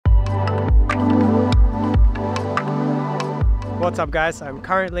What's up guys, I'm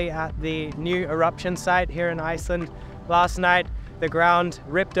currently at the new eruption site here in Iceland. Last night the ground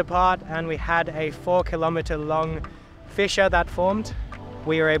ripped apart and we had a 4-kilometer long fissure that formed.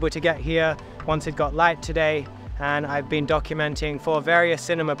 We were able to get here once it got light today, and I've been documenting for various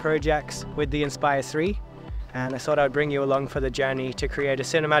cinema projects with the Inspire 3, and I thought I'd bring you along for the journey to create a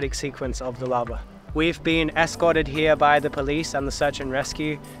cinematic sequence of the lava. We've been escorted here by the police and the search and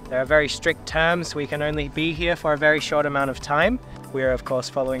rescue. There are very strict terms. We can only be here for a very short amount of time. We are of course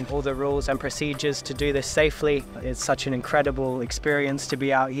following all the rules and procedures to do this safely. It's such an incredible experience to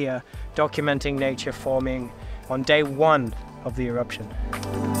be out here documenting nature forming on day 1 of the eruption.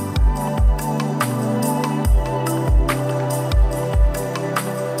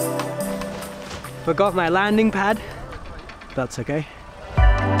 Forgot my landing pad. That's okay.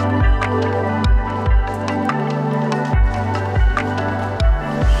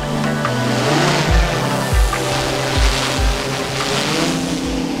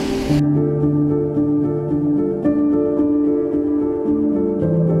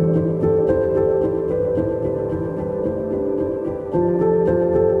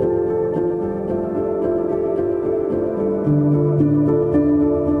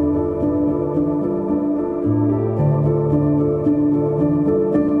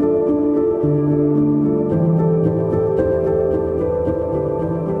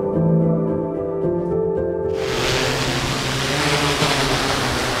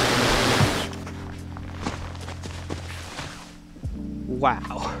 Wow.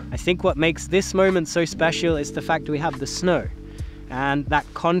 I think what makes this moment so special is the fact we have the snow and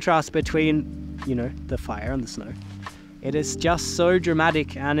that contrast between, you know, the fire and the snow. It is just so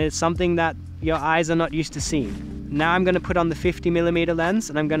dramatic and it's something that your eyes are not used to seeing. Now I'm going to put on the 50mm lens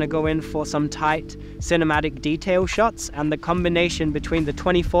and I'm going to go in for some tight cinematic detail shots, and the combination between the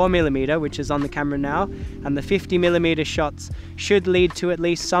 24mm, which is on the camera now, and the 50mm shots should lead to at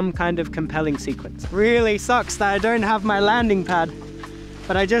least some kind of compelling sequence. Really sucks that I don't have my landing pad.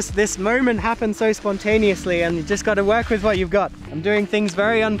 But this moment happened so spontaneously and you just got to work with what you've got. I'm doing things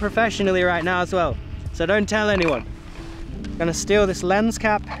very unprofessionally right now as well, so don't tell anyone. I'm gonna steal this lens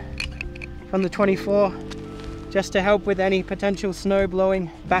cap from the 24 just to help with any potential snow blowing.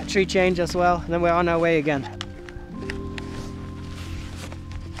 Battery change as well, and then we're on our way again.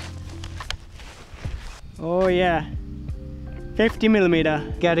 Oh yeah,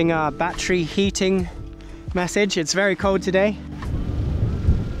 50mm. Getting our battery heating message. It's very cold today.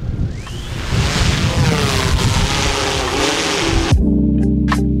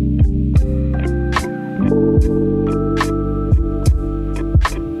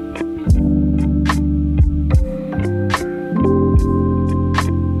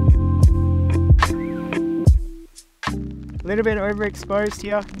 A little bit overexposed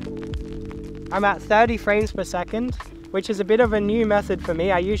here. I'm at 30 frames per second, which is a bit of a new method for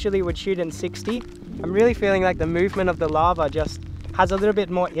me. I usually would shoot in 60. I'm really feeling like the movement of the lava just has a little bit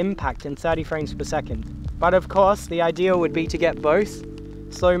more impact in 30 frames per second. But of course, the ideal would be to get both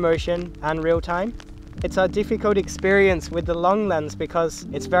slow motion and real time. It's a difficult experience with the long lens because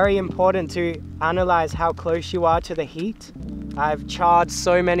it's very important to analyze how close you are to the heat. I've charged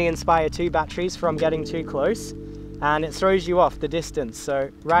so many Inspire 2 batteries from getting too close, and it throws you off the distance.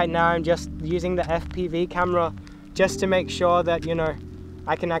 So right now I'm just using the FPV camera just to make sure that, you know,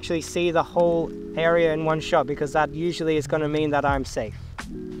 I can actually see the whole area in one shot, because that usually is going to mean that I'm safe.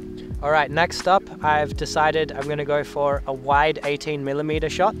 All right, next up I've decided I'm going to go for a wide 18mm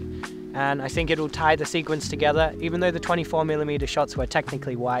shot, and I think it'll tie the sequence together. Even though the 24mm shots were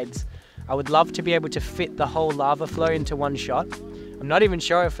technically wides, I would love to be able to fit the whole lava flow into one shot. I'm not even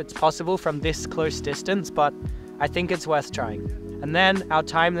sure if it's possible from this close distance, but I think it's worth trying. And then our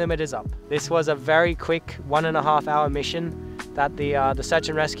time limit is up. This was a very quick 1.5 hour mission that the search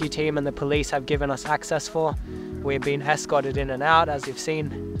and rescue team and the police have given us access for. We've been escorted in and out, as you've seen.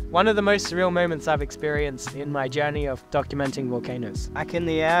 One of the most surreal moments I've experienced in my journey of documenting volcanoes. Back in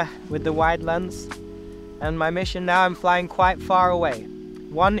the air with the wide lens, and my mission now, I'm flying quite far away.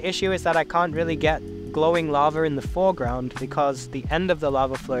 One issue is that I can't really get glowing lava in the foreground because the end of the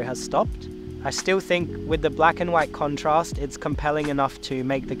lava flow has stopped. I still think with the black and white contrast, it's compelling enough to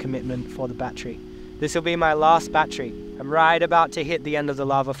make the commitment for the battery. This will be my last battery. I'm right about to hit the end of the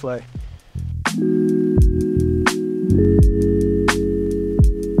lava flow.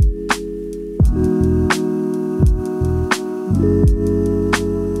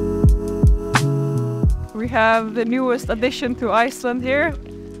 We have the newest addition to Iceland here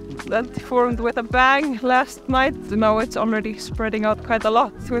that formed with a bang last night. Now it's already spreading out quite a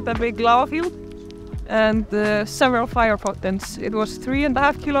lot with a big lava field and several fire potents. It was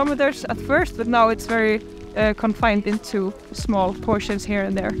 3.5 kilometers at first, but now it's very confined into small portions here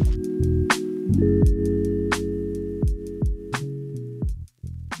and there.